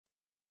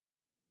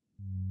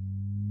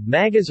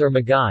Magaj or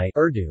Magaj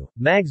Urdu,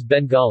 Mags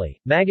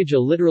Bengali,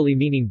 Magaja literally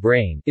meaning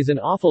brain, is an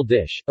offal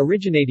dish,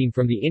 originating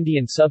from the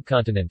Indian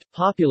subcontinent,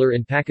 popular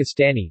in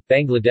Pakistani,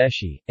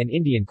 Bangladeshi, and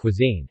Indian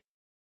cuisine.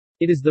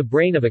 It is the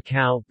brain of a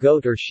cow,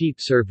 goat or sheep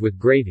served with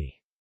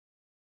gravy.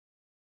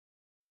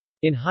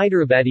 In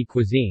Hyderabadi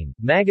cuisine,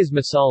 Magaj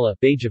masala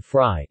Baja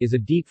fry is a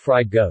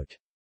deep-fried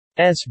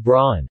goat's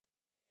brawn's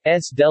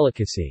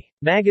delicacy.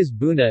 Magaj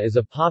buna is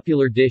a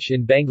popular dish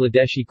in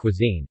Bangladeshi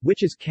cuisine,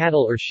 which is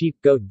cattle or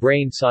sheep-goat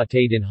brain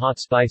sautéed in hot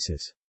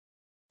spices.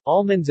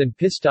 Almonds and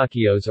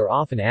pistachios are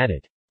often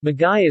added.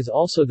 Magaj is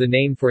also the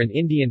name for an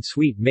Indian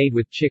sweet made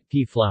with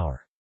chickpea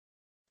flour.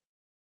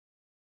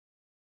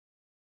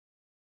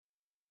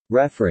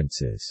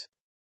 References